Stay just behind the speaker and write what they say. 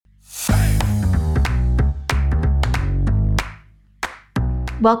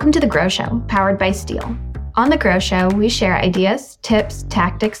Welcome to The Grow Show, powered by Steel. On The Grow Show, we share ideas, tips,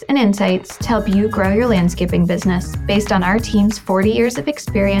 tactics, and insights to help you grow your landscaping business based on our team's 40 years of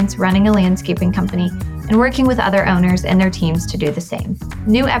experience running a landscaping company and working with other owners and their teams to do the same.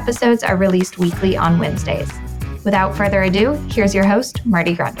 New episodes are released weekly on Wednesdays. Without further ado, here's your host,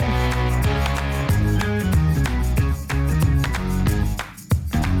 Marty Grunder.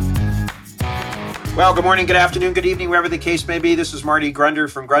 Well, good morning, good afternoon, good evening, wherever the case may be. This is Marty Grunder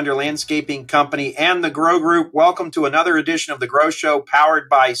from Grunder Landscaping Company and the Grow Group. Welcome to another edition of the Grow Show, powered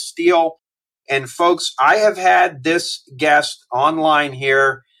by Steel. And folks, I have had this guest online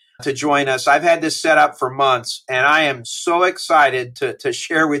here to join us. I've had this set up for months, and I am so excited to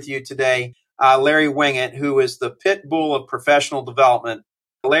share with you today Larry Winget, who is the pit bull of professional development.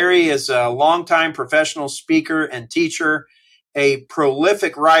 Larry is a longtime professional speaker and teacher, a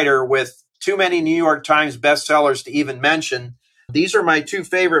prolific writer with too many New York Times bestsellers to even mention. These are my two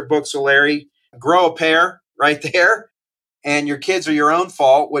favorite books of Larry. Grow a Pair, right there, and Your Kids Are Your Own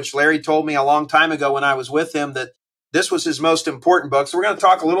Fault, which Larry told me a long time ago when I was with him that this was his most important book. So we're going to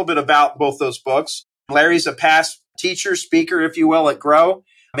talk a little bit about both those books. Larry's a past teacher, speaker, if you will, at Grow.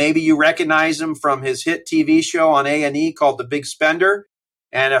 Maybe you recognize him from his hit TV show on A&E called The Big Spender,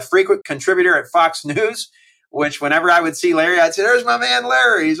 and a frequent contributor at Fox News, which whenever I would see Larry, I'd say, there's my man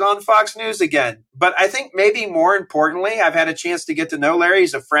Larry, he's on Fox News again. But I think maybe more importantly, I've had a chance to get to know Larry.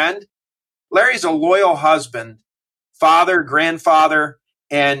 He's a friend. Larry's a loyal husband, father, grandfather,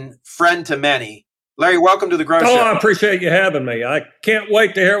 and friend to many. Larry, welcome to the Grow Show. I appreciate you having me. I can't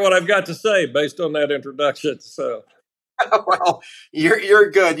wait to hear what I've got to say based on that introduction. So, well,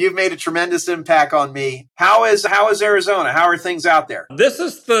 you're good. You've made a tremendous impact on me. How is Arizona? How are things out there? This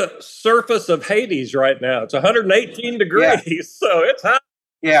is the surface of Hades right now. It's 118 degrees, so it's hot.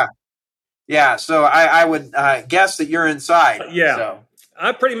 Yeah. So I would guess that you're inside. Yeah. So.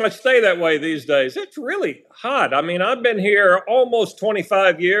 I pretty much stay that way these days. It's really hot. I mean, I've been here almost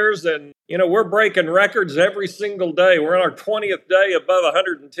 25 years, and, we're breaking records every single day. We're on our 20th day above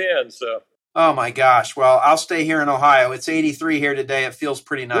 110, so. Oh, my gosh. Well, I'll stay here in Ohio. It's 83 here today. It feels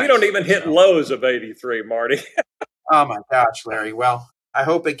pretty nice. We don't even hit lows of 83, Marty. Oh, my gosh, Larry. Well, I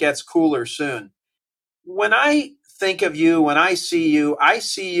hope it gets cooler soon. When I think of you, when I see you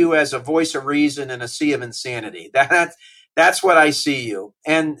as a voice of reason in a sea of insanity. That's what I see you.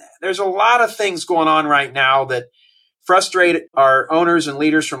 And there's a lot of things going on right now that frustrate our owners and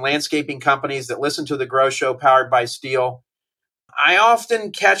leaders from landscaping companies that listen to the Grow Show powered by Steel. I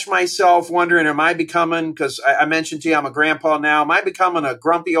often catch myself wondering, am I becoming, because I mentioned to you, I'm a grandpa now, am I becoming a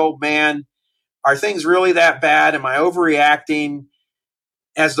grumpy old man? Are things really that bad? Am I overreacting?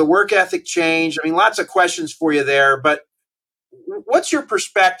 Has the work ethic changed? I mean, lots of questions for you there, but what's your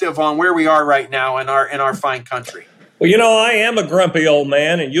perspective on where we are right now in our fine country? Well, I am a grumpy old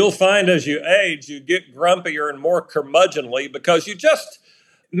man, and you'll find as you age, you get grumpier and more curmudgeonly because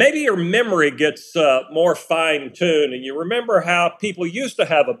maybe your memory gets more fine-tuned, and you remember how people used to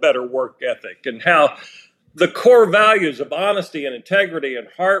have a better work ethic and how the core values of honesty and integrity and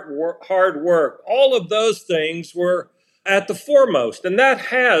hard work, all of those things were at the foremost, and that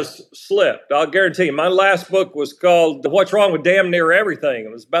has slipped. I'll guarantee you. My last book was called What's Wrong with Damn Near Everything.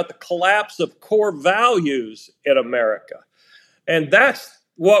 It was about the collapse of core values in America, and that's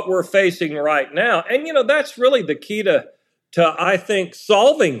what we're facing right now. And, that's really the key to I think,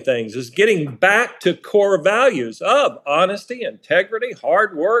 solving things is getting back to core values of honesty, integrity,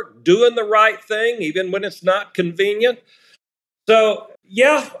 hard work, doing the right thing, even when it's not convenient. So,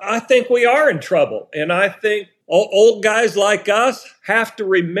 yeah, I think we are in trouble. And I think old guys like us have to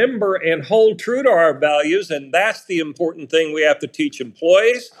remember and hold true to our values. And that's the important thing we have to teach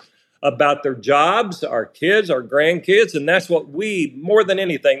employees about their jobs, our kids, our grandkids. And that's what more than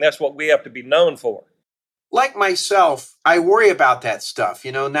anything, that's what we have to be known for. Like myself, I worry about that stuff.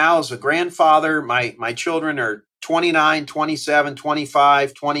 Now as a grandfather, my children are 29, 27,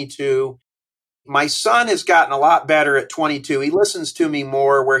 25, 22. My son has gotten a lot better at 22. He listens to me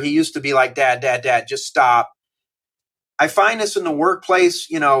more, where he used to be like, Dad, just stop. I find this in the workplace.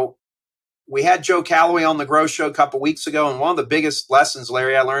 We had Joe Calloway on the Grow Show a couple weeks ago, and one of the biggest lessons,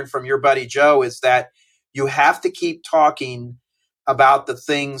 Larry, I learned from your buddy Joe is that you have to keep talking about the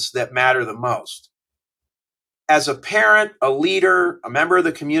things that matter the most. As a parent, a leader, a member of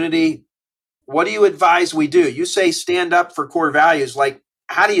the community, what do you advise we do? You say stand up for core values. Like,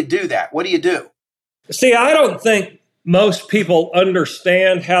 how do you do that? What do you do? See, I don't think most people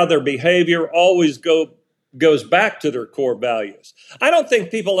understand how their behavior always goes back to their core values. I don't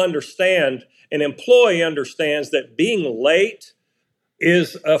think people understand, an employee understands that being late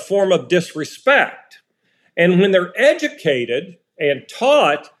is a form of disrespect. And when they're educated and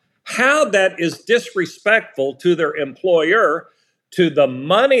taught how that is disrespectful to their employer, to the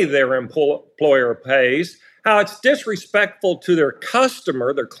money their employer pays, how it's disrespectful to their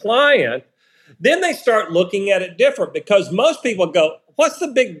customer, their client, then they start looking at it different, because most people go, what's the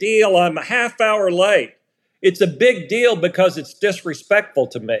big deal? I'm a half hour late. It's a big deal because it's disrespectful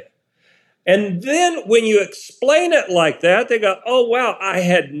to me. And then when you explain it like that, they go, oh, wow, I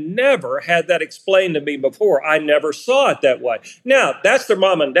had never had that explained to me before. I never saw it that way. Now, that's their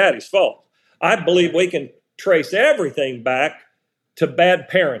mom and daddy's fault. I believe we can trace everything back to bad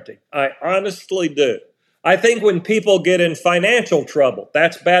parenting. I honestly do. I think when people get in financial trouble,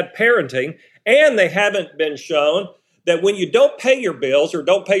 that's bad parenting. And they haven't been shown that when you don't pay your bills or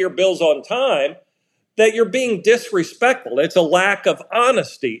don't pay your bills on time, that you're being disrespectful. It's a lack of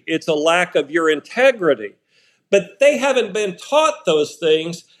honesty. It's a lack of your integrity. But they haven't been taught those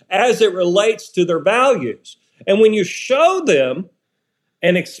things as it relates to their values. And when you show them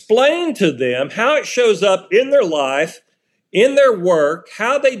and explain to them how it shows up in their life, in their work,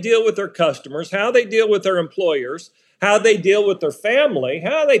 how they deal with their customers, how they deal with their employers, how they deal with their family,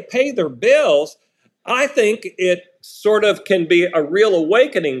 how they pay their bills, I think it sort of can be a real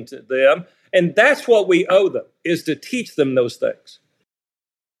awakening to them. And that's what we owe them, is to teach them those things.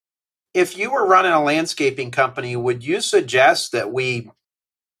 If you were running a landscaping company, would you suggest that we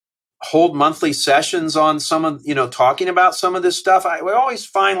hold monthly sessions on some of, talking about some of this stuff? I would always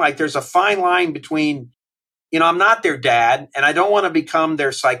find like there's a fine line between, I'm not their dad and I don't want to become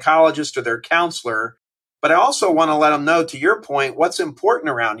their psychologist or their counselor, but I also want to let them know, to your point, what's important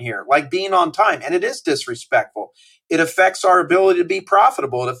around here, like being on time. And it is disrespectful. It affects our ability to be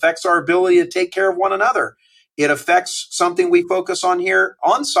profitable. It affects our ability to take care of one another. It affects something we focus on here,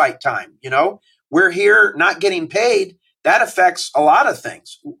 on-site time. We're here not getting paid. That affects a lot of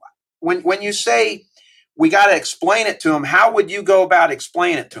things. When you say we got to explain it to them, how would you go about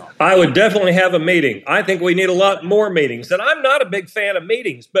explaining it to them? I would definitely have a meeting. I think we need a lot more meetings. And I'm not a big fan of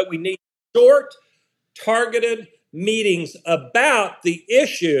meetings, but we need short, targeted meetings about the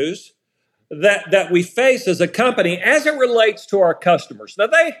issues that we face as a company as it relates to our customers. Now,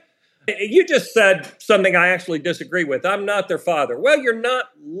 you just said something I actually disagree with. I'm not their father. Well, you're not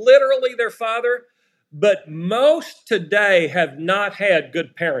literally their father, but most today have not had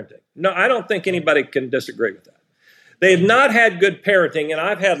good parenting. No, I don't think anybody can disagree with that. They have not had good parenting, and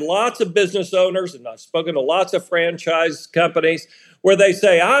I've had lots of business owners, and I've spoken to lots of franchise companies where they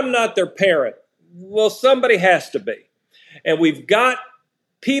say, I'm not their parent. Well, somebody has to be. And we've got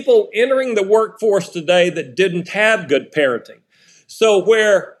people entering the workforce today that didn't have good parenting. So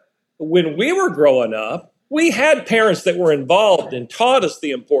when we were growing up, we had parents that were involved and taught us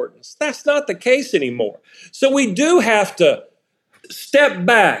the importance. That's not the case anymore. So we do have to step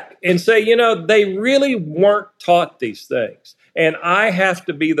back and say, they really weren't taught these things. And I have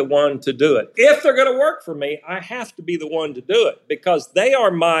to be the one to do it. If they're going to work for me, I have to be the one to do it, because they are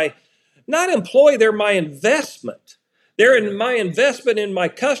my, not employee, they're my investment. They're in my investment in my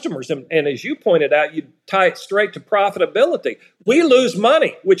customers. And as you pointed out, you tie it straight to profitability. We lose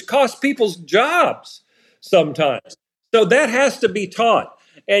money, which costs people's jobs sometimes. So that has to be taught.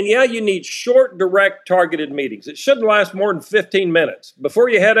 And yeah, you need short, direct, targeted meetings. It shouldn't last more than 15 minutes. Before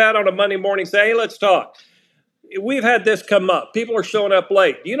you head out on a Monday morning, say, hey, let's talk. We've had this come up. People are showing up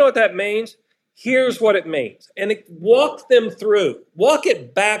late. Do you know what that means? Here's what it means. And walk them through. Walk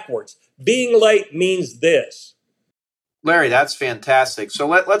it backwards. Being late means this. Larry, that's fantastic. So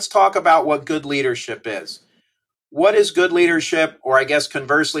let's talk about what good leadership is. What is good leadership? Or I guess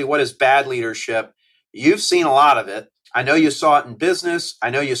conversely, what is bad leadership? You've seen a lot of it. I know you saw it in business.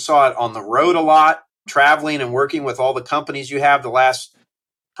 I know you saw it on the road a lot, traveling and working with all the companies you have the last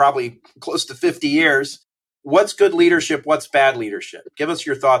probably close to 50 years. What's good leadership? What's bad leadership? Give us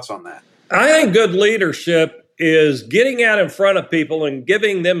your thoughts on that. I think good leadership is getting out in front of people and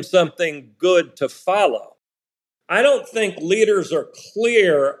giving them something good to follow. I don't think leaders are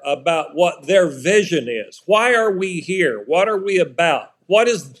clear about what their vision is. Why are we here? What are we about? What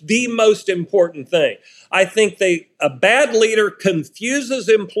is the most important thing? I think a bad leader confuses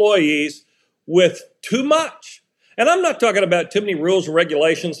employees with too much. And I'm not talking about too many rules and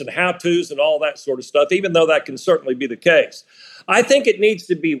regulations and how-tos and all that sort of stuff, even though that can certainly be the case. I think it needs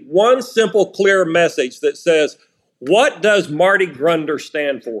to be one simple, clear message that says, what does Marty Grunder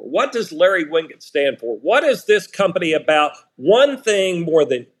stand for? What does Larry Winget stand for? What is this company about? One thing more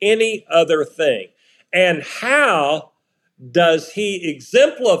than any other thing. And how does he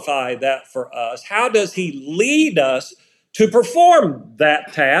exemplify that for us? How does he lead us to perform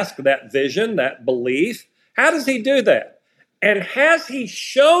that task, that vision, that belief? How does he do that? And has he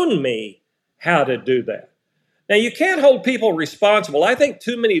shown me how to do that? Now, you can't hold people responsible. I think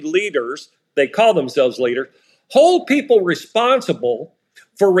too many leaders, they call themselves leaders, hold people responsible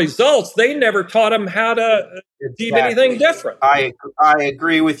for results. They never taught them how to achieve anything different. I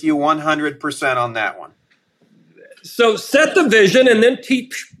agree with you 100% on that one. So set the vision and then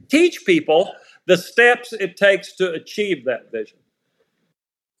teach people the steps it takes to achieve that vision.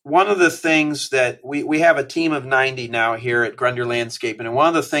 One of the things that we have a team of 90 now here at Grunder Landscaping, and one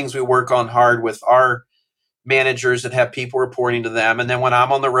of the things we work on hard with our managers that have people reporting to them, and then when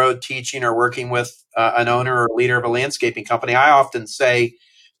I'm on the road teaching or working with an owner or leader of a landscaping company, I often say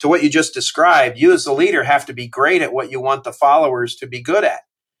to what you just described, you as the leader have to be great at what you want the followers to be good at.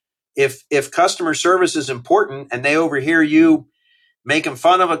 If customer service is important and they overhear you making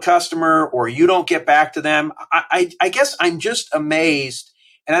fun of a customer or you don't get back to them, I guess I'm just amazed.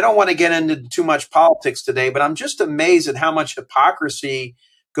 And I don't want to get into too much politics today, but I'm just amazed at how much hypocrisy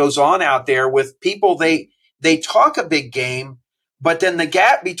goes on out there with people. They talk a big game, but then the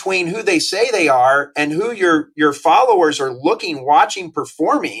gap between who they say they are and who your followers are watching,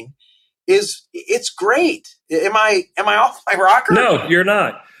 performing it's great. Am I off my rocker? No, you're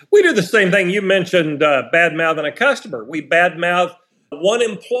not. We do the same thing. You mentioned bad mouthing a customer. We bad mouth one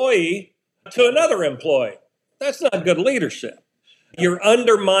employee to another employee. That's not good leadership. You're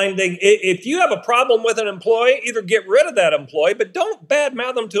undermining. If you have a problem with an employee, either get rid of that employee, but don't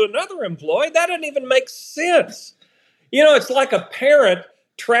badmouth them to another employee. That doesn't even make sense. It's like a parent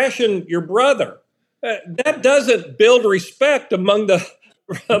trashing your brother. That doesn't build respect among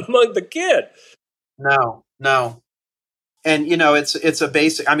the kid. No. And, it's a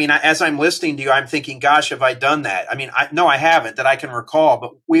basic, as I'm listening to you, I'm thinking, gosh, have I done that? I haven't that I can recall,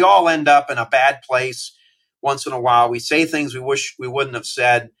 but we all end up in a bad place once in a while. We say things we wish we wouldn't have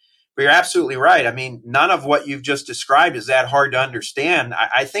said, but you're absolutely right. None of what you've just described is that hard to understand.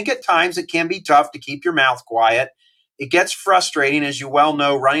 I think at times it can be tough to keep your mouth quiet. It gets frustrating, as you well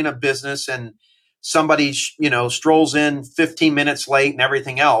know, running a business and somebody, strolls in 15 minutes late and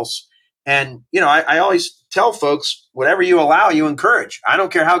everything else. And, I always tell folks, whatever you allow, you encourage. I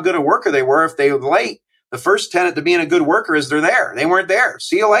don't care how good a worker they were. If they were late, the first tenet to being a good worker is they're there. They weren't there.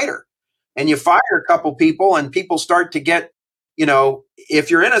 See you later. And you fire a couple people and people start to get,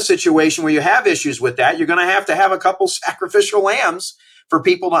 if you're in a situation where you have issues with that, you're going to have a couple sacrificial lambs for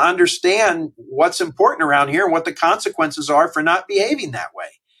people to understand what's important around here and what the consequences are for not behaving that way.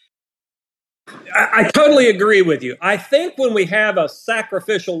 I totally agree with you. I think when we have a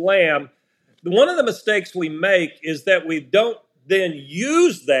sacrificial lamb, one of the mistakes we make is that we don't then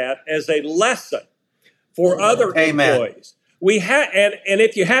use that as a lesson for other employees. We have, and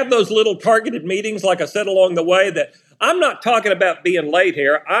if you have those little targeted meetings, like I said along the way, that I'm not talking about being late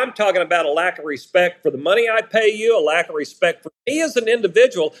here. I'm talking about a lack of respect for the money I pay you, a lack of respect for me as an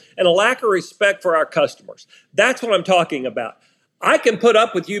individual, and a lack of respect for our customers. That's what I'm talking about. I can put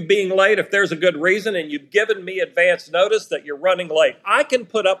up with you being late if there's a good reason and you've given me advance notice that you're running late. I can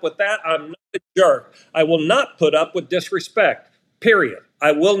put up with that. I'm not a jerk. I will not put up with disrespect, period.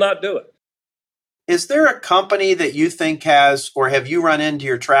 I will not do it. Is there a company that you think has, or have you run into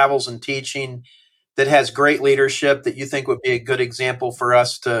your travels and teaching that has great leadership that you think would be a good example for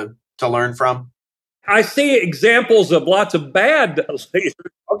us to learn from? I see examples of lots of bad leaders.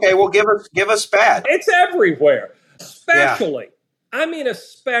 Okay, well, give us bad. It's everywhere, especially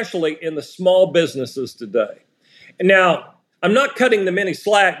in the small businesses today. Now, I'm not cutting them any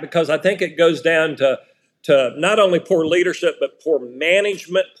slack because I think it goes down to not only poor leadership, but poor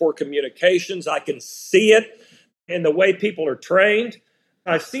management, poor communications. I can see it in the way people are trained.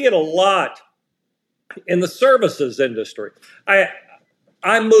 I see it a lot in the services industry.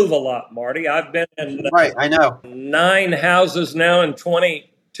 I move a lot, Marty. I've been in I know 9 houses now in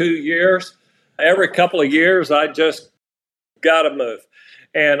 22 years. Every couple of years, I just got to move.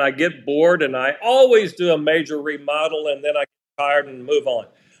 And I get bored, and I always do a major remodel, and then I get tired and move on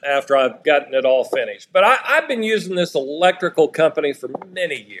after I've gotten it all finished. But I've been using this electrical company for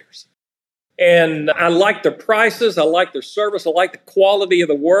many years. And I like their prices, I like their service, I like the quality of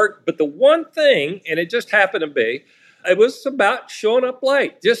the work. But the one thing, and it just happened to be, it was about showing up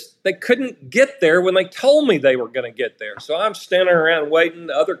late. Just they couldn't get there when they told me they were going to get there. So I'm standing around waiting.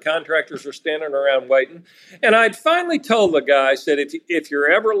 The other contractors are standing around waiting. And I'd finally told the guy, I said, if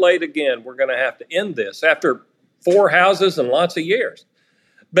you're ever late again, we're going to have to end this after 4 houses and lots of years.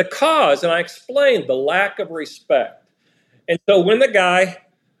 Because, and I explained the lack of respect. And so when the guy,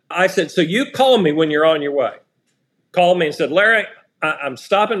 I said, so you call me when you're on your way. Called me and said, Larry, I'm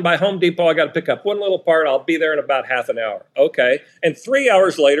stopping by Home Depot. I got to pick up one little part. I'll be there in about half an hour. Okay. And 3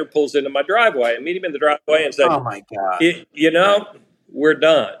 hours later, pulls into my driveway. I meet him in the driveway and said, oh, my God. we're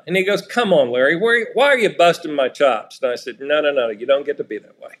done. And he goes, come on, Larry, why are you busting my chops? And I said, no, you don't get to be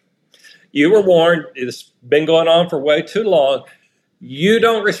that way. You were warned. It's been going on for way too long. You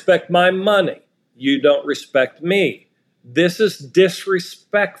don't respect my money. You don't respect me. This is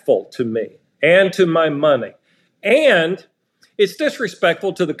disrespectful to me and to my money. And it's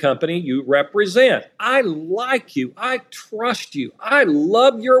disrespectful to the company you represent. I like you. I trust you. I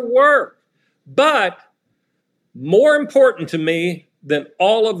love your work. But more important to me than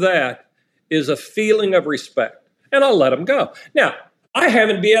all of that is a feeling of respect. And I'll let them go. Now, I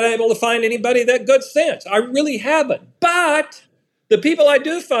haven't been able to find anybody that good sense. I really haven't. But the people I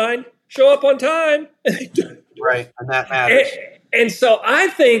do find show up on time. Right, and that matters. And so I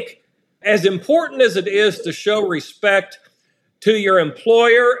think as important as it is to show respect to your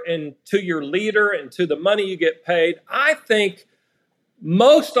employer and to your leader and to the money you get paid, I think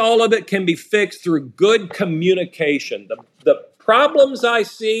most all of it can be fixed through good communication. The problems I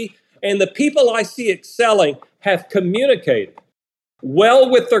see and the people I see excelling have communicated well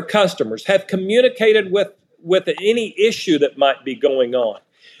with their customers, have communicated with any issue that might be going on,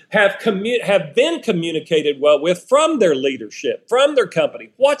 have been communicated well with from their leadership, from their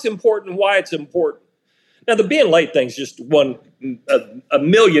company, what's important, why it's important. Now, the being late thing's just one, a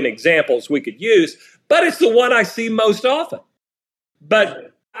million examples we could use, but it's the one I see most often.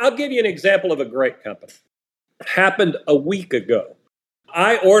 But I'll give you an example of a great company. Happened a week ago.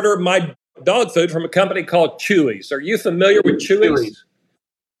 I ordered my dog food from a company called Chewy's. Are you familiar with Chewy's?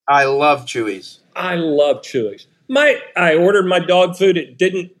 I love Chewy's. I love Chewy's. I ordered my dog food. It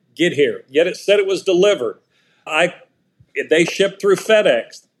didn't get here, yet it said it was delivered. They shipped through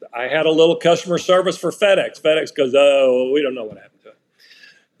FedEx. I had a little customer service for FedEx. FedEx goes, oh, we don't know what happened to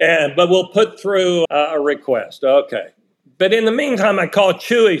it. But we'll put through a request. Okay. But in the meantime, I called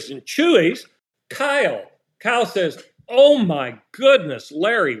Chewy's, and Chewy's, Kyle says, oh my goodness,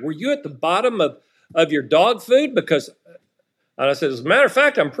 Larry, were you at the bottom of your dog food? Because, and I said, as a matter of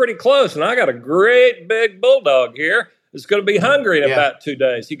fact, I'm pretty close, and I got a great big bulldog here that's going to be hungry in about 2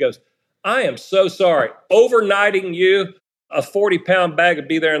 days. He goes, I am so sorry. Overnighting you, a 40-pound bag would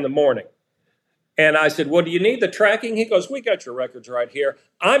be there in the morning. And I said, well, do you need the tracking? He goes, we got your records right here.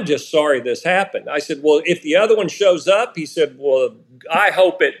 I'm just sorry this happened. I said, well, if the other one shows up, he said, well, I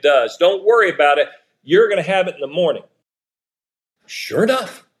hope it does. Don't worry about it. You're going to have it in the morning. Sure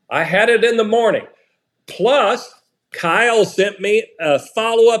enough, I had it in the morning. Plus, Kyle sent me a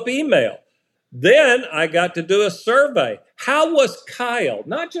follow-up email. Then I got to do a survey. How was Kyle?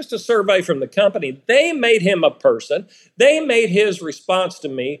 Not just a survey from the company. They made him a person. They made his response to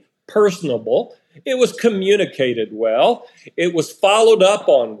me personable. It was communicated well. It was followed up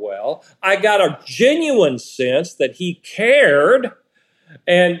on well. I got a genuine sense that he cared,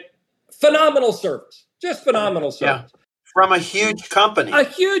 and phenomenal service. Just phenomenal service. Yeah. From a huge company. A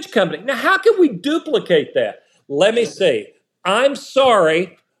huge company. Now, how can we duplicate that? Let me see. I'm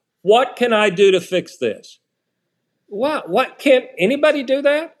sorry. What can I do to fix this? What can't anybody do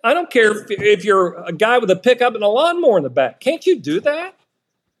that? I don't care if you're a guy with a pickup and a lawnmower in the back. Can't you do that?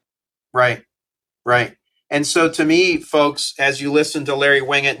 Right. And so to me, folks, as you listen to Larry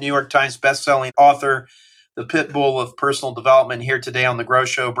Winget, New York Times bestselling author, the pit bull of personal development here today on The Grow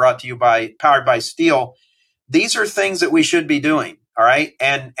Show, brought to you powered by Steel, these are things that we should be doing. All right.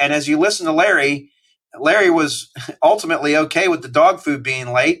 And as you listen to Larry was ultimately okay with the dog food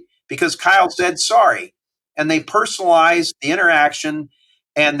being late because Kyle said sorry. And they personalized the interaction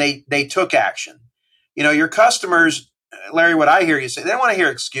and they took action. You know, your customers, Larry, what I hear you say, they don't want to hear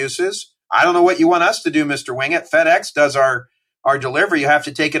excuses. I don't know what you want us to do, Mr. Winget. FedEx does our delivery. You have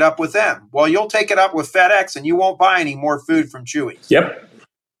to take it up with them. Well, you'll take it up with FedEx and you won't buy any more food from Chewy's. Yep.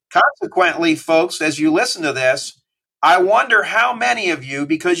 Consequently, folks, as you listen to this, I wonder how many of you,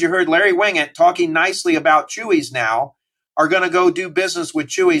 because you heard Larry Winget talking nicely about Chewy's now, are going to go do business with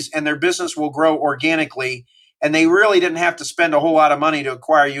Chewy's and their business will grow organically. And they really didn't have to spend a whole lot of money to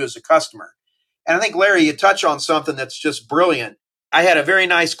acquire you as a customer. And I think, Larry, you touch on something that's just brilliant. I had a very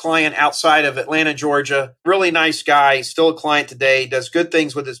nice client outside of Atlanta, Georgia, really nice guy, still a client today, does good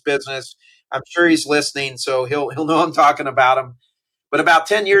things with his business. I'm sure he's listening, so he'll know I'm talking about him. But about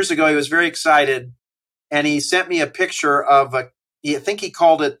 10 years ago, he was very excited, and he sent me a picture of I think he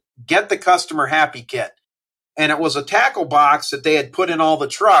called it Get the Customer Happy Kit. And it was a tackle box that they had put in all the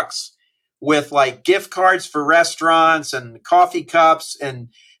trucks with like gift cards for restaurants and coffee cups and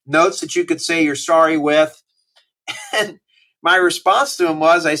notes that you could say you're sorry with. And my response to him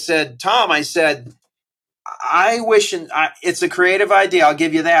was, I said, Tom, I wish, it's a creative idea, I'll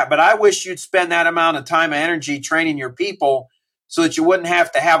give you that, but I wish you'd spend that amount of time and energy training your people so that you wouldn't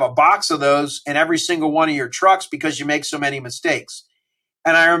have to have a box of those in every single one of your trucks because you make so many mistakes.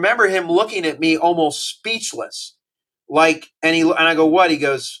 And I remember him looking at me almost speechless. And I go, what? He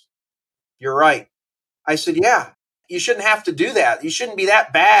goes, you're right. I said, yeah, you shouldn't have to do that. You shouldn't be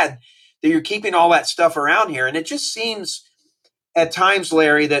that bad that you're keeping all that stuff around here. And it just seems at times,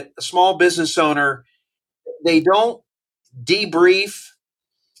 Larry, that a small business owner, they don't debrief.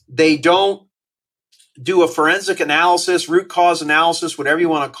 They don't do a forensic analysis, root cause analysis, whatever you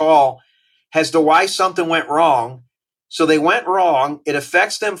want to call, as to why something went wrong. So they went wrong. It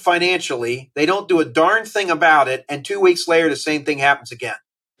affects them financially. They don't do a darn thing about it. And 2 weeks later, the same thing happens again.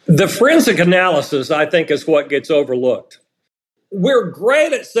 The forensic analysis, I think, is what gets overlooked. We're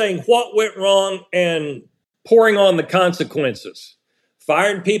great at saying what went wrong and pouring on the consequences.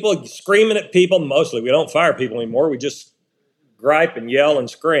 Firing people, screaming at people. Mostly, we don't fire people anymore. We just gripe and yell and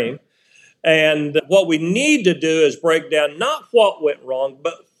scream. And what we need to do is break down not what went wrong,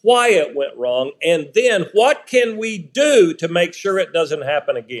 but why it went wrong. And then what can we do to make sure it doesn't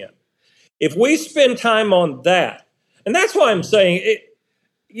happen again? If we spend time on that, and that's why I'm saying,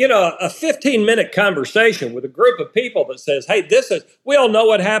 a 15-minute conversation with a group of people that says, hey, we all know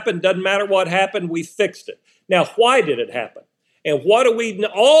what happened. Doesn't matter what happened. We fixed it. Now, why did it happen? And what do we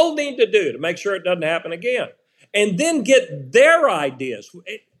all need to do to make sure it doesn't happen again? And then get their ideas.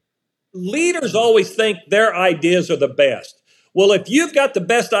 Leaders always think their ideas are the best. Well, if you've got the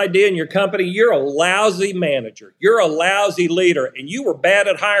best idea in your company, you're a lousy manager. You're a lousy leader, and you were bad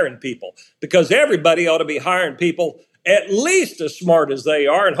at hiring people, because everybody ought to be hiring people at least as smart as they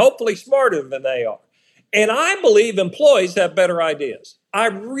are and hopefully smarter than they are. And I believe employees have better ideas. I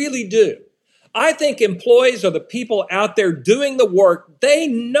really do. I think employees are the people out there doing the work. They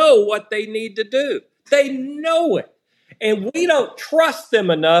know what they need to do. They know it. And we don't trust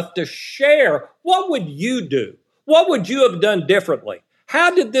them enough to share. What would you do? What would you have done differently? How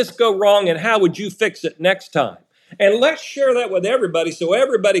did this go wrong, and how would you fix it next time? And let's share that with everybody so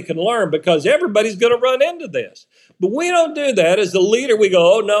everybody can learn, because everybody's going to run into this. But we don't do that. As a leader, we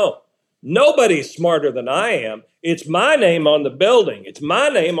go, oh, no, nobody's smarter than I am. It's my name on the building. It's my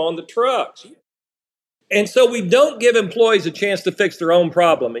name on the trucks. And so we don't give employees a chance to fix their own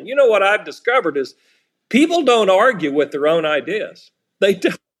problem. And you know what I've discovered is people don't argue with their own ideas. They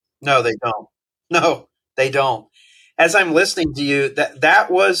don't. No, they don't. No, they don't. As I'm listening to you, that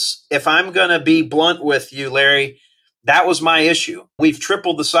was, if I'm going to be blunt with you, Larry, that was my issue. We've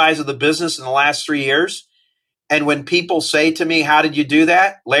tripled the size of the business in the last 3 years. And when people say to me, how did you do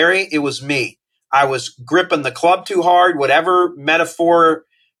that? Larry, it was me. I was gripping the club too hard, whatever metaphor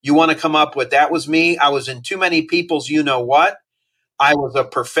you want to come up with. That was me. I was in too many people's you know what. I was a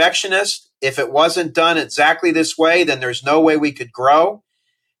perfectionist. If it wasn't done exactly this way, then there's no way we could grow.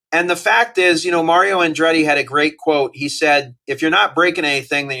 And the fact is, Mario Andretti had a great quote. He said, if you're not breaking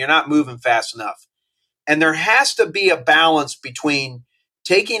anything, then you're not moving fast enough. And there has to be a balance between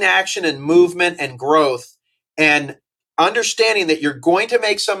taking action and movement and growth, and understanding that you're going to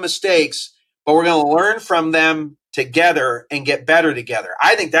make some mistakes, but we're going to learn from them together and get better together.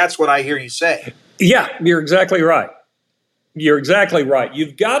 I think that's what I hear you say. Yeah, you're exactly right. You're exactly right.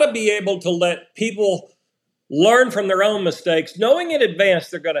 You've got to be able to let people learn from their own mistakes, knowing in advance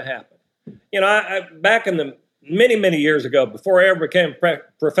they're going to happen. I back in the many years ago, before I ever became a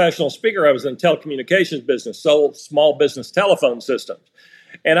professional speaker, I was in the telecommunications business, sold small business telephone systems.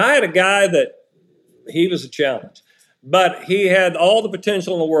 And I had a guy that he was a challenge, but he had all the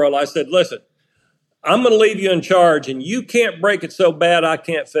potential in the world. I said, listen, I'm going to leave you in charge, and you can't break it so bad I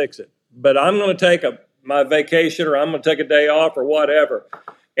can't fix it. But I'm going to take my vacation, or I'm going to take a day off, or whatever.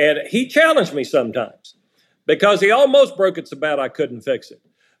 And he challenged me sometimes because he almost broke it so bad I couldn't fix it.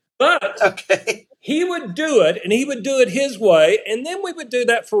 But he would do it, and he would do it his way, and then we would do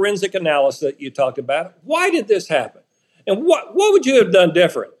that forensic analysis that you talked about. Why did this happen? And what would you have done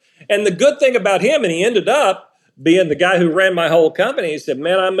different? And the good thing about him, and he ended up being the guy who ran my whole company, he said,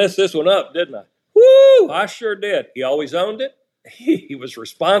 man, I messed this one up, didn't I? Woo, I sure did. He always owned it. He was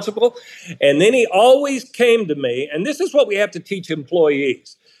responsible. And then he always came to me, and this is what we have to teach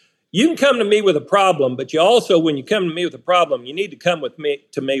employees. You can come to me with a problem, but you also, when you come to me with a problem, you need to come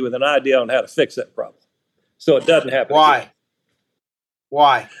to me with an idea on how to fix that problem so it doesn't happen. Why? Again.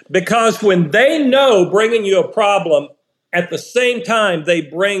 Why? Because when they know bringing you a problem, at the same time, they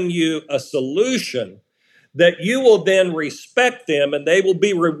bring you a solution, that you will then respect them and they will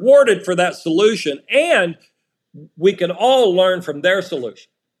be rewarded for that solution. And we can all learn from their solution.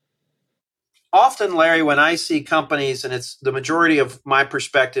 Often, Larry, when I see companies, and it's the majority of my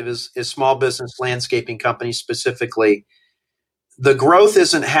perspective is small business landscaping companies specifically, the growth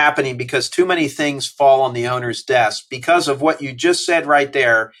isn't happening because too many things fall on the owner's desk because of what you just said right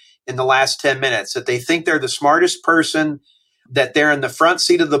there in the last 10 minutes, that they think they're the smartest person, that they're in the front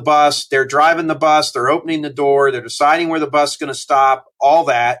seat of the bus, they're driving the bus, they're opening the door, they're deciding where the bus is going to stop, all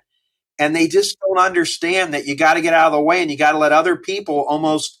that. And they just don't understand that you got to get out of the way and you got to let other people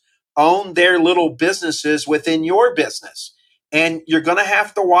almost own their little businesses within your business. And you're going to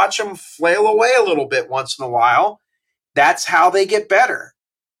have to watch them flail away a little bit once in a while. That's how they get better.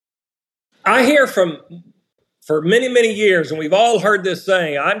 I hear for many, many years, and we've all heard this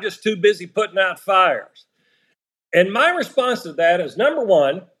saying, I'm just too busy putting out fires. And my response to that is, number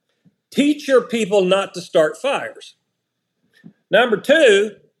one, teach your people not to start fires. Number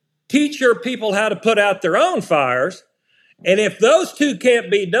two, teach your people how to put out their own fires. And if those two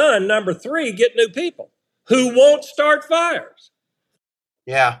can't be done, number three, get new people who won't start fires.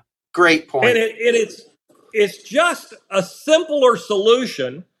 Yeah, great point. And it's just a simpler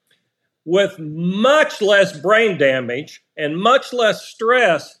solution with much less brain damage and much less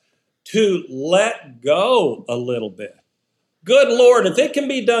stress to let go a little bit. Good Lord, if it can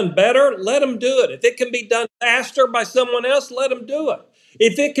be done better, let them do it. If it can be done faster by someone else, let them do it.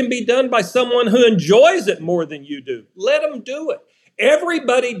 If it can be done by someone who enjoys it more than you do, let them do it.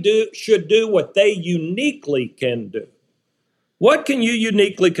 Everybody should do what they uniquely can do. What can you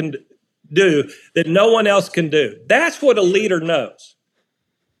uniquely do that no one else can do? That's what a leader knows.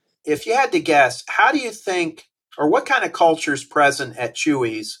 If you had to guess, how do you think, or what kind of culture is present at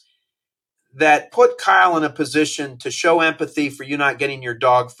Chewy's that put Kyle in a position to show empathy for you not getting your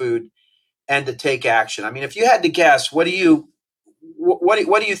dog food and to take action? I mean, if you had to guess, what do you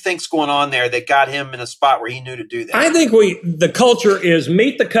think's going on there that got him in a spot where he knew to do that? I think the culture is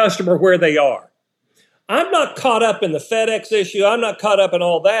meet the customer where they are. I'm not caught up in the FedEx issue. I'm not caught up in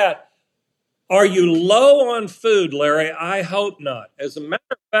all that. Are you low on food, Larry? I hope not. As a matter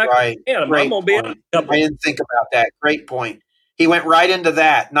of fact, right. I'm going to be out. I didn't think about that. Great point. He went right into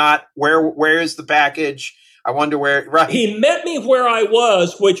that, not where is the package? I wonder where. Right. He met me where I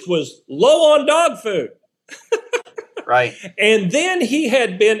was, which was low on dog food. Right. And then he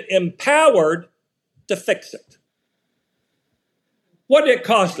had been empowered to fix it. What did it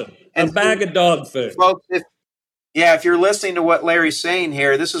cost him? A bag of dog food. Folks, if you're listening to what Larry's saying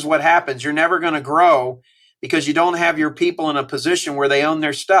here, this is what happens. You're never going to grow because you don't have your people in a position where they own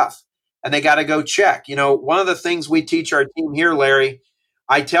their stuff and they got to go check. You know, one of the things we teach our team here, Larry,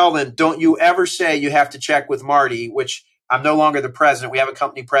 I tell them, don't you ever say you have to check with Marty, which I'm no longer the president. We have a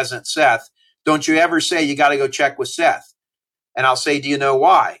company president, Seth. Don't you ever say you got to go check with Seth. And I'll say, do you know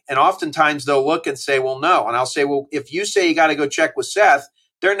why? And oftentimes they'll look and say, well, no. And I'll say, well, if you say you got to go check with Seth,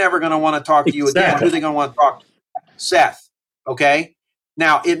 they're never going to want to talk to you again. Who are they going to want to talk to? Seth. Okay.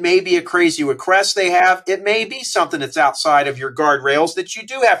 Now, it may be a crazy request they have. It may be something that's outside of your guardrails that you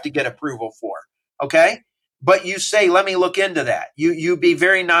do have to get approval for. Okay. But you say, let me look into that. You be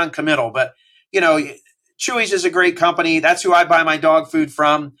very non-committal. But, you know, Chewy's is a great company. That's who I buy my dog food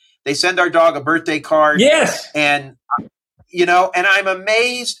from. They send our dog a birthday card. Yes. And, you know, and I'm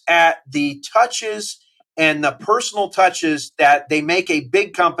amazed at the touches and the personal touches that they make a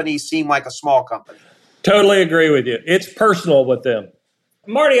big company seem like a small company. Totally agree with you. It's personal with them.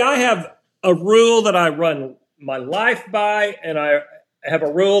 Marty, I have a rule that I run my life by, and I have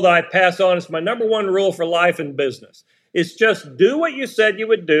a rule that I pass on. It's my number one rule for life and business. It's just do what you said you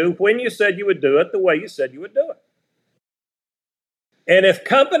would do, when you said you would do it, the way you said you would do it. And if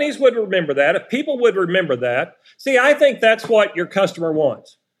companies would remember that, if people would remember that, see, I think that's what your customer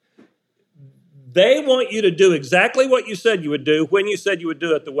wants. They want you to do exactly what you said you would do, when you said you would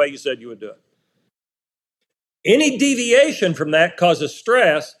do it, the way you said you would do it. Any deviation from that causes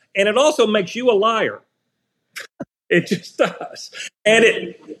stress, and it also makes you a liar. It just does. And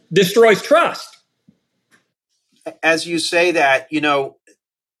it destroys trust. As you say that, you know,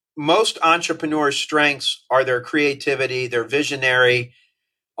 most entrepreneurs' strengths are their creativity, they're visionary.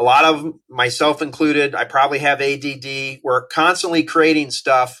 A lot of them, myself included, I probably have ADD. We're constantly creating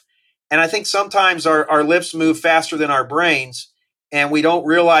stuff. And I think sometimes our lips move faster than our brains. And we don't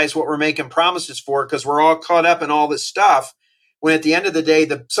realize what we're making promises for because we're all caught up in all this stuff. When at the end of the day,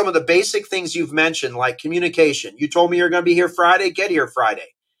 some of the basic things you've mentioned, like communication, you told me you're going to be here Friday, get here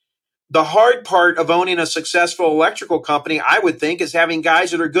Friday. The hard part of owning a successful electrical company, I would think, is having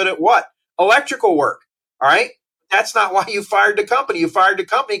guys that are good at what? Electrical work. All right. That's not why you fired the company. You fired the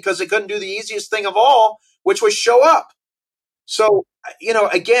company because they couldn't do the easiest thing of all, which was show up. So, you know,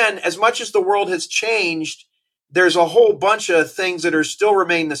 again, as much as the world has changed, there's a whole bunch of things that are still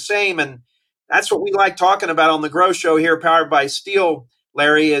remain the same. And that's what we like talking about on the Grow Show here, powered by Steel,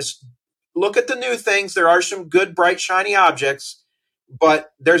 Larry, is look at the new things. There are some good, bright, shiny objects,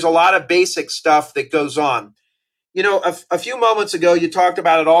 but there's a lot of basic stuff that goes on. You know, a few moments ago, you talked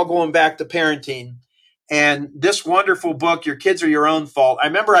about it all going back to parenting. And this wonderful book, Your Kids Are Your Own Fault. I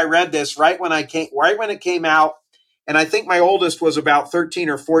remember I read this right when it came out. And I think my oldest was about 13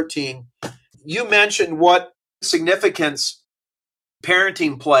 or 14. You mentioned what significance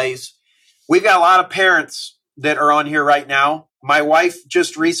parenting plays. We've got a lot of parents that are on here right now. My wife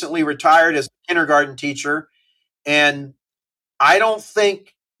just recently retired as a kindergarten teacher. And I don't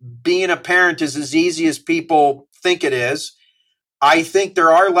think being a parent is as easy as people think it is. I think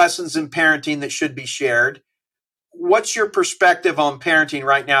there are lessons in parenting that should be shared. What's your perspective on parenting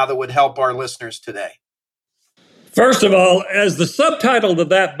right now that would help our listeners today? First of all, as the subtitle of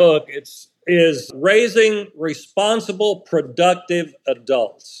that book, is Raising Responsible, Productive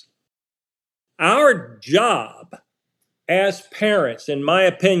Adults. Our job as parents, in my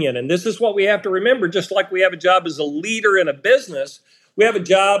opinion, and this is what we have to remember, just like we have a job as a leader in a business, we have a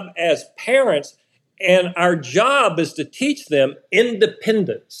job as parents, and our job is to teach them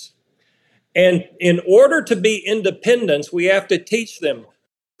independence. And in order to be independent, we have to teach them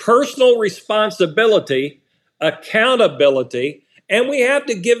personal responsibility, accountability, and we have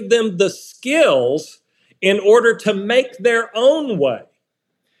to give them the skills in order to make their own way.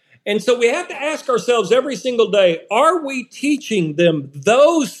 And so we have to ask ourselves every single day, are we teaching them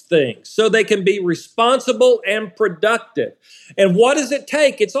those things so they can be responsible and productive? And what does it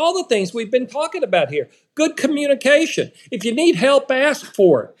take? It's all the things we've been talking about here. Good communication. If you need help, ask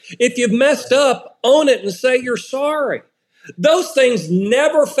for it. If you've messed up, own it and say you're sorry. Those things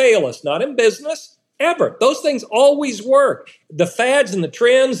never fail us, not in business, ever. Those things always work. The fads and the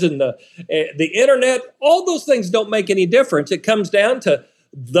trends and the internet, all those things don't make any difference. It comes down to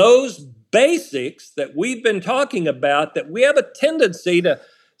those basics that we've been talking about that we have a tendency to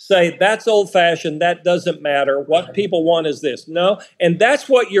say, that's old-fashioned, that doesn't matter, what people want is this. No, and that's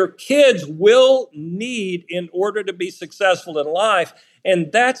what your kids will need in order to be successful in life,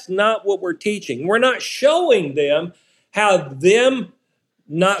 and that's not what we're teaching. We're not showing them how them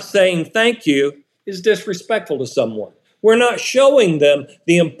not saying thank you is disrespectful to someone. We're not showing them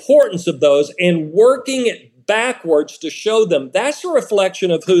the importance of those and working it backwards to show them that's a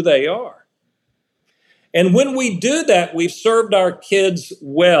reflection of who they are. And when we do that, we've served our kids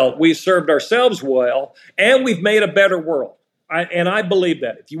well, we've served ourselves well, and we've made a better world. I believe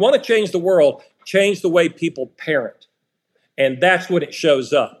that. If you want to change the world, change the way people parent. And that's when it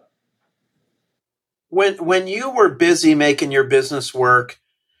shows up. When you were busy making your business work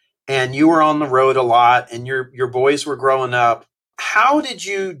and you were on the road a lot and your boys were growing up, how did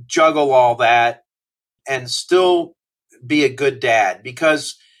you juggle all that and still be a good dad?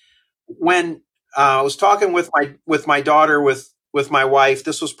 Because when I was talking with my daughter, with my wife,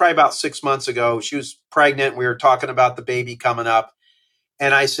 this was probably about 6 months ago. She was pregnant. We were talking about the baby coming up.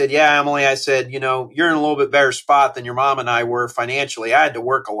 And I said, yeah, Emily, I said, you're in a little bit better spot than your mom and I were financially. I had to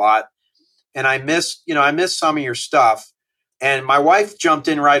work a lot. And I missed some of your stuff. And my wife jumped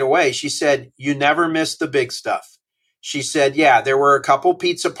in right away. She said, you never missed the big stuff. She said, yeah, there were a couple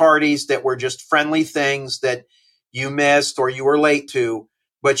pizza parties that were just friendly things that you missed or you were late to,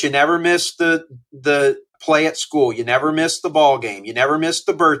 but you never missed the play at school. You never missed the ball game. You never missed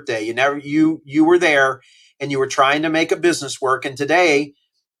the birthday. You were there and you were trying to make a business work. And today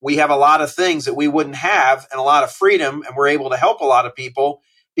we have a lot of things that we wouldn't have and a lot of freedom, and we're able to help a lot of people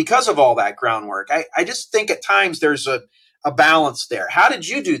because of all that groundwork. I just think at times there's a balance there. How did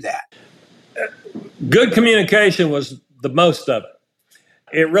you do that? Good communication was the most of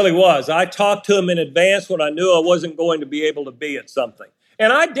it. It really was. I talked to him in advance when I knew I wasn't going to be able to be at something.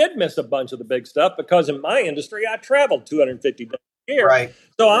 And I did miss a bunch of the big stuff because in my industry, I traveled 250 days a year. Right.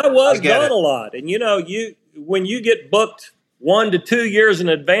 So I was gone a lot. And when you get booked 1 to 2 years in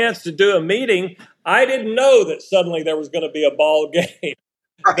advance to do a meeting, I didn't know that suddenly there was going to be a ball game.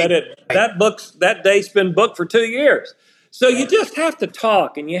 Right. That date's been booked for 2 years. So you just have to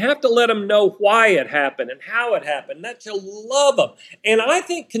talk and you have to let them know why it happened and how it happened, that you love them. And I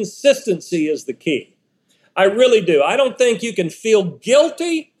think consistency is the key. I really do. I don't think you can feel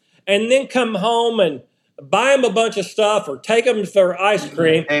guilty and then come home and buy them a bunch of stuff or take them for ice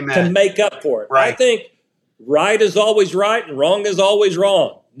cream to make up for it. Right. I think right is always right and wrong is always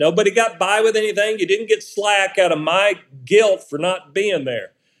wrong. Nobody got by with anything. You didn't get slack out of my guilt for not being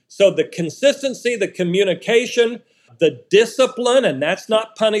there. So the consistency, the communication, the discipline, and that's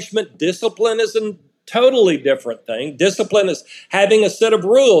not punishment. Discipline is a totally different thing. Discipline is having a set of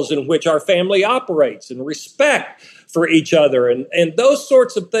rules in which our family operates and respect for each other and those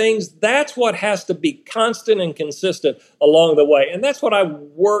sorts of things. That's what has to be constant and consistent along the way. And that's what I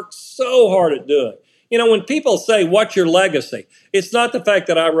worked so hard at doing. When people say, what's your legacy? It's not the fact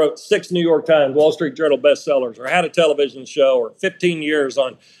that I wrote 6 New York Times, Wall Street Journal bestsellers or had a television show or 15 years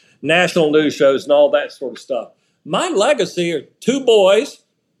on national news shows and all that sort of stuff. My legacy are two boys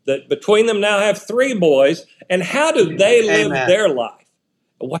that between them now have three boys. And how do they live Amen. their life?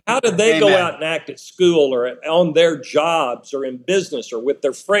 How do they go out and act at school or on their jobs or in business or with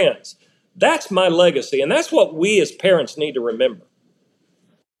their friends? That's my legacy. And that's what we as parents need to remember.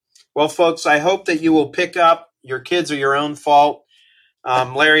 Well, folks, I hope that you will pick up your kids are your own fault.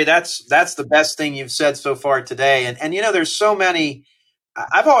 Larry, that's the best thing you've said so far today. And there's so many.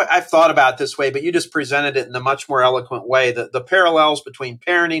 I've thought about it this way, but you just presented it in a much more eloquent way. The parallels between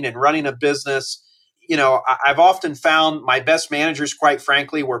parenting and running a business. I've often found my best managers, quite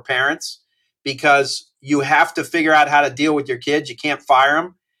frankly, were parents, because you have to figure out how to deal with your kids. You can't fire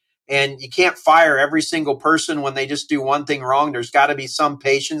them, and you can't fire every single person when they just do one thing wrong. There's got to be some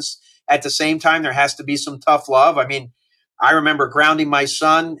patience. At the same time, there has to be some tough love. I mean, I remember grounding my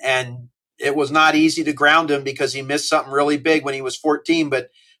son, and it was not easy to ground him because he missed something really big when he was 14,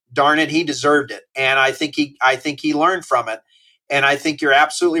 but darn it, he deserved it. And I think he learned from it. And I think you're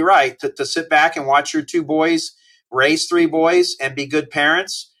absolutely right to sit back and watch your two boys raise three boys and be good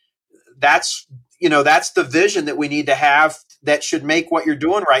parents. That's the vision that we need to have that should make what you're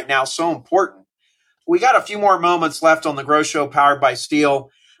doing right now so important. We got a few more moments left on the Grow Show powered by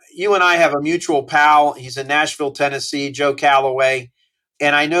Steel. You and I have a mutual pal. He's in Nashville, Tennessee, Joe Calloway.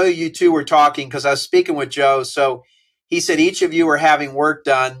 And I know you two were talking because I was speaking with Joe. So he said each of you are having work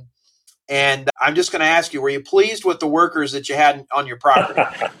done. And I'm just going to ask you, were you pleased with the workers that you had on your property?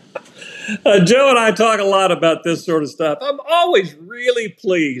 Joe and I talk a lot about this sort of stuff. I'm always really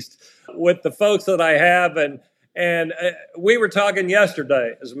pleased with the folks that I have. And we were talking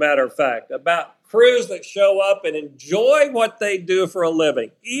yesterday, as a matter of fact, about crews that show up and enjoy what they do for a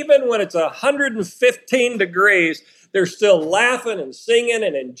living. Even when it's 115 degrees, they're still laughing and singing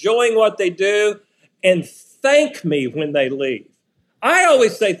and enjoying what they do, and thank me when they leave. I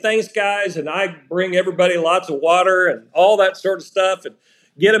always say, thanks, guys, and I bring everybody lots of water and all that sort of stuff and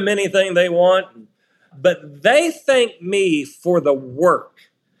get them anything they want. But they thank me for the work.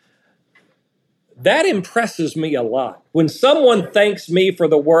 That impresses me a lot when someone thanks me for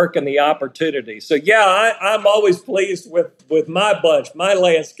the work and the opportunity. So, yeah, I'm always pleased with my bunch, my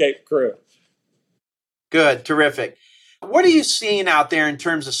landscape crew. Good, terrific. What are you seeing out there in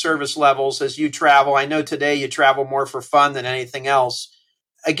terms of service levels as you travel? I know today you travel more for fun than anything else.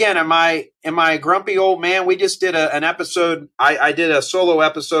 Again, am I a grumpy old man? We just did an episode. I did a solo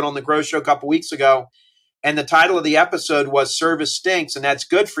episode on the Grow Show a couple weeks ago, and the title of the episode was Service Stinks, and that's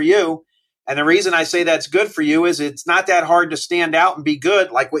good for you. And the reason I say that's good for you is it's not that hard to stand out and be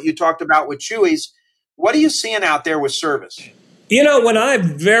good, like what you talked about with Chewy's. What are you seeing out there with service? When I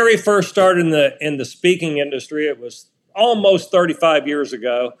very first started in the speaking industry, it was almost 35 years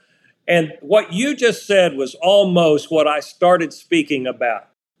ago. And what you just said was almost what I started speaking about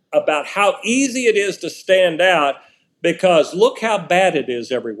how easy it is to stand out because look how bad it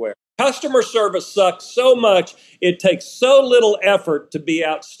is everywhere. Customer service sucks so much, it takes so little effort to be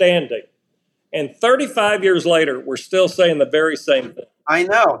outstanding. And 35 years later, we're still saying the very same thing. I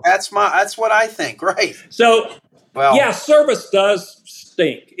know. That's what I think, right? So, yeah, service does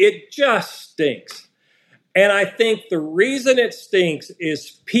stink. It just stinks. And I think the reason it stinks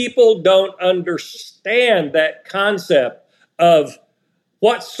is people don't understand that concept of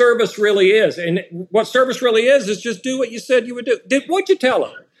what service really is. And what service really is just do what you said you would do. What'd you tell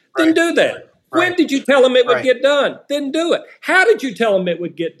them? Then do that. When did you tell them it would get done? Then do it. How did you tell them it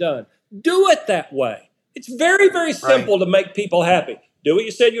would get done? Do it that way. It's very, very simple to make people happy. Do what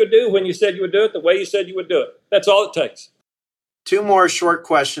you said you would do, when you said you would do it, the way you said you would do it. That's all it takes. Two more short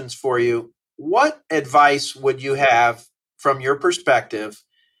questions for you. What advice would you have from your perspective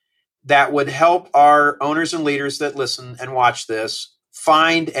that would help our owners and leaders that listen and watch this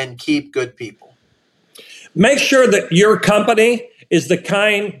find and keep good people? Make sure that your company is the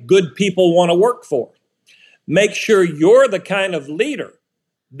kind good people want to work for. Make sure you're the kind of leader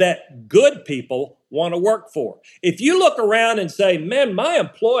that good people want to work for. If you look around and say, man, my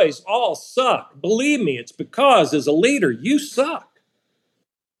employees all suck, believe me, it's because as a leader, you suck.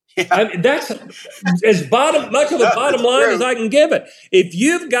 Yeah. I mean, that's as much of the bottom line as I can give it. If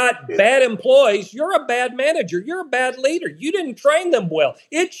you've got bad employees, you're a bad manager. You're a bad leader. You didn't train them well.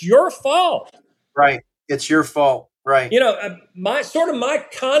 It's your fault. Right. It's your fault. Right. My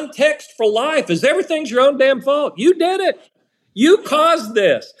context for life is everything's your own damn fault. You did it. You caused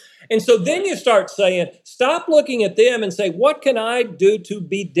this. And so then you start saying, stop looking at them and say, what can I do to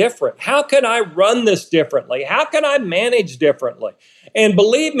be different? How can I run this differently? How can I manage differently? And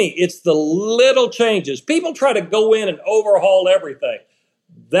believe me, it's the little changes. People try to go in and overhaul everything.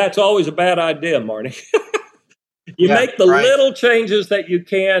 That's always a bad idea, Marty. You Yeah, make the right, little changes that you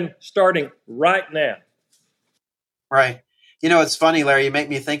can starting right now. right. It's funny, Larry, you make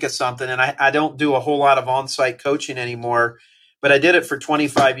me think of something, and I don't do a whole lot of on-site coaching anymore, but I did it for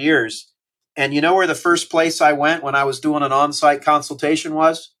 25 years. And you know where the first place I went when I was doing an on-site consultation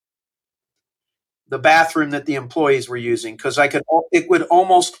was? The bathroom that the employees were using, because it would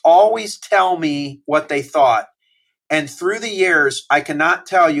almost always tell me what they thought. And through the years, I cannot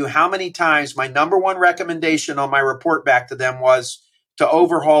tell you how many times my number one recommendation on my report back to them was to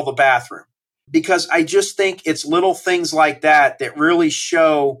overhaul the bathroom. Because I just think it's little things like that that really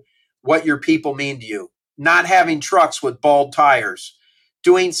show what your people mean to you. Not having trucks with bald tires,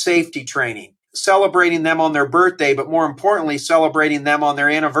 doing safety training, celebrating them on their birthday, but more importantly, celebrating them on their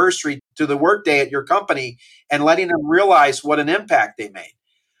anniversary to the workday at your company and letting them realize what an impact they made.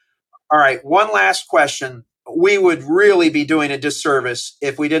 All right, one last question. We would really be doing a disservice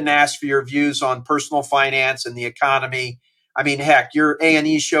if we didn't ask for your views on personal finance and the economy. I mean, heck, your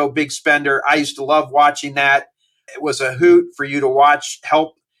A&E show, Big Spender, I used to love watching that. It was a hoot for you to watch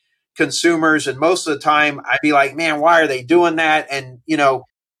help consumers. And most of the time, I'd be like, man, why are they doing that? And,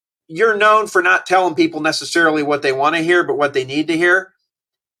 you're known for not telling people necessarily what they want to hear, but what they need to hear.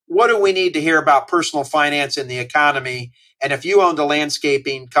 What do we need to hear about personal finance and the economy? And if you owned a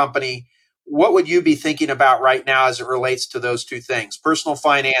landscaping company, what would you be thinking about right now as it relates to those two things, personal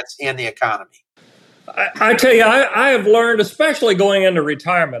finance and the economy? I tell you, I have learned, especially going into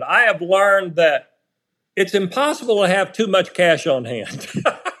retirement, I have learned that it's impossible to have too much cash on hand.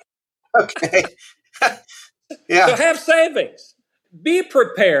 Okay. Yeah. So have savings. Be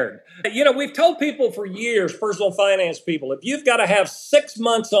prepared. We've told people for years, personal finance people, if you've got to have 6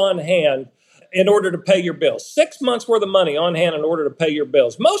 months on hand in order to pay your bills, 6 months worth of money on hand in order to pay your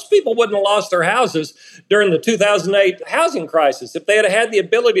bills. Most people wouldn't have lost their houses during the 2008 housing crisis if they had the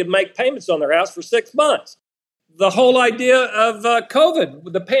ability to make payments on their house for 6 months. The whole idea of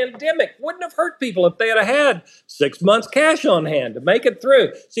COVID, the pandemic, wouldn't have hurt people if they had 6 months cash on hand to make it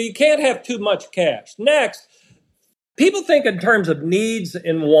through. So you can't have too much cash. Next, people think in terms of needs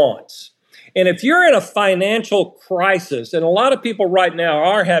and wants. And if you're in a financial crisis, and a lot of people right now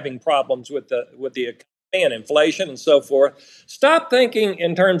are having problems with the economy and inflation and so forth, stop thinking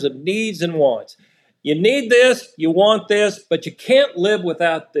in terms of needs and wants. You need this, you want this, but you can't live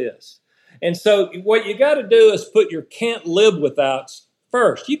without this. And so what you got to do is put your can't live withouts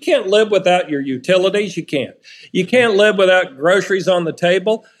first. You can't live without your utilities. You can't. You can't live without groceries on the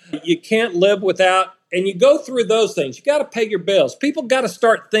table. You can't live without, and you go through those things. You got to pay your bills. People got to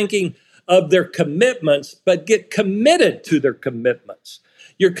start thinking of their commitments, but get committed to their commitments.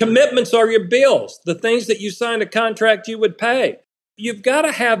 Your commitments are your bills, the things that you signed a contract you would pay. You've got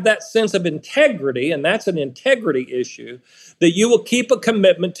to have that sense of integrity, and that's an integrity issue, that you will keep a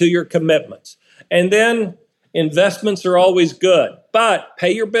commitment to your commitments. And then investments are always good, but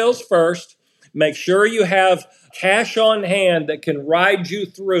pay your bills first. Make sure you have cash on hand that can ride you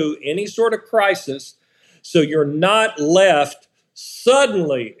through any sort of crisis so you're not left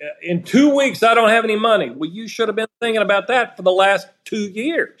suddenly, in 2 weeks, I don't have any money. Well, you should have been thinking about that for the last 2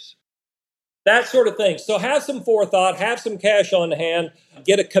 years. That sort of thing. So have some forethought, have some cash on hand,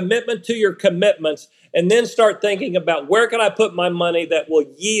 get a commitment to your commitments, and then start thinking about where can I put my money that will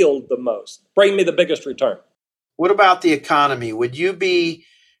yield the most, bring me the biggest return. What about the economy? Would you be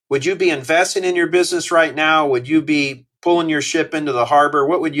investing in your business right now? Would you be pulling your ship into the harbor?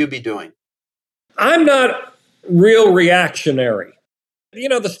 What would you be doing? I'm not real reactionary.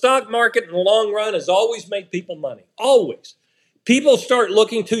 The stock market in the long run has always made people money, always. People start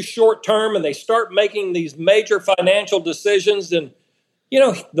looking too short term and they start making these major financial decisions, and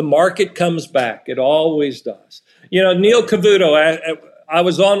the market comes back. It always does. Neil Cavuto, I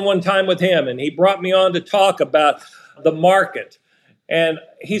was on one time with him and he brought me on to talk about the market. And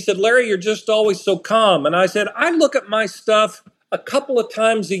he said, Larry, you're just always so calm. And I said, I look at my stuff a couple of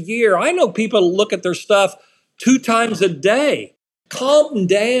times a year. I know people look at their stuff 2 times a day. Calm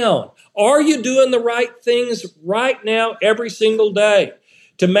down. Are you doing the right things right now every single day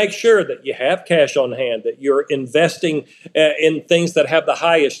to make sure that you have cash on hand, that you're investing in things that have the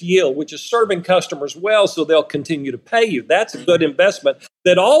highest yield, which is serving customers well so they'll continue to pay you? That's a good investment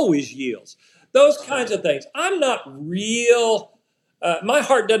that always yields. Those kinds of things. I'm not real. My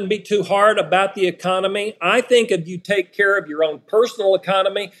heart doesn't beat too hard about the economy. I think if you take care of your own personal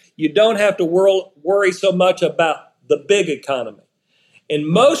economy, you don't have to worry so much about the big economy. And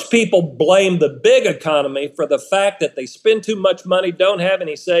most people blame the big economy for the fact that they spend too much money, don't have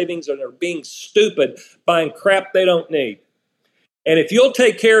any savings, and are being stupid buying crap they don't need. And if you'll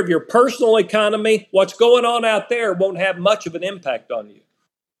take care of your personal economy, what's going on out there won't have much of an impact on you.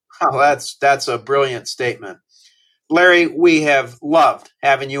 Oh, that's a brilliant statement. Larry, we have loved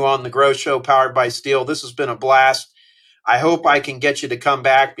having you on the Grow Show powered by Steel. This has been a blast. I hope I can get you to come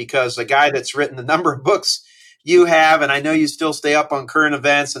back, because a guy that's written the number of books you have, and I know you still stay up on current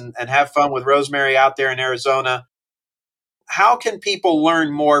events and have fun with Rosemary out there in Arizona. How can people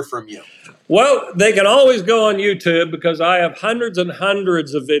learn more from you? Well, they can always go on YouTube, because I have hundreds and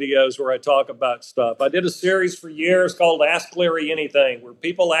hundreds of videos where I talk about stuff. I did a series for years called Ask Larry Anything, where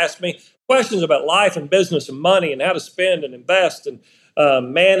people ask me questions about life and business and money and how to spend and invest and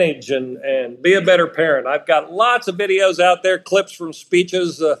manage and be a better parent. I've got lots of videos out there, clips from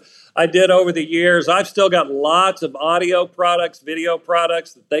speeches I did over the years. I've still got lots of audio products, video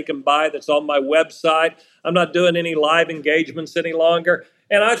products that they can buy that's on my website. I'm not doing any live engagements any longer.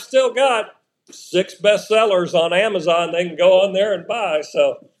 And I've still got 6 bestsellers on Amazon they can go on there and buy.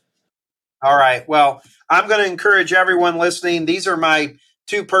 So, all right. Well, I'm going to encourage everyone listening. These are my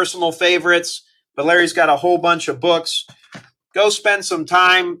 2 personal favorites, but Larry's got a whole bunch of books. Go spend some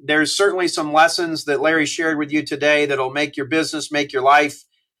time. There's certainly some lessons that Larry shared with you today that'll make your business, make your life,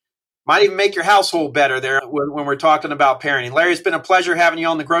 might even make your household better there when we're talking about parenting. Larry, it's been a pleasure having you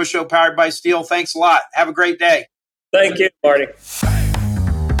on the Grow Show powered by Steel. Thanks a lot. Have a great day. Thank you, Marty.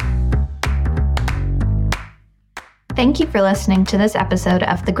 Thank you for listening to this episode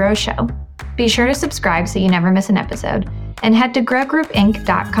of The Grow Show. Be sure to subscribe so you never miss an episode, and head to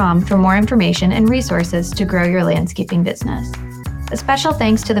growgroupinc.com for more information and resources to grow your landscaping business. A special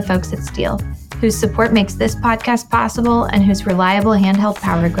thanks to the folks at Steel, whose support makes this podcast possible and whose reliable handheld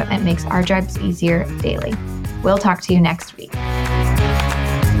power equipment makes our jobs easier daily. We'll talk to you next week.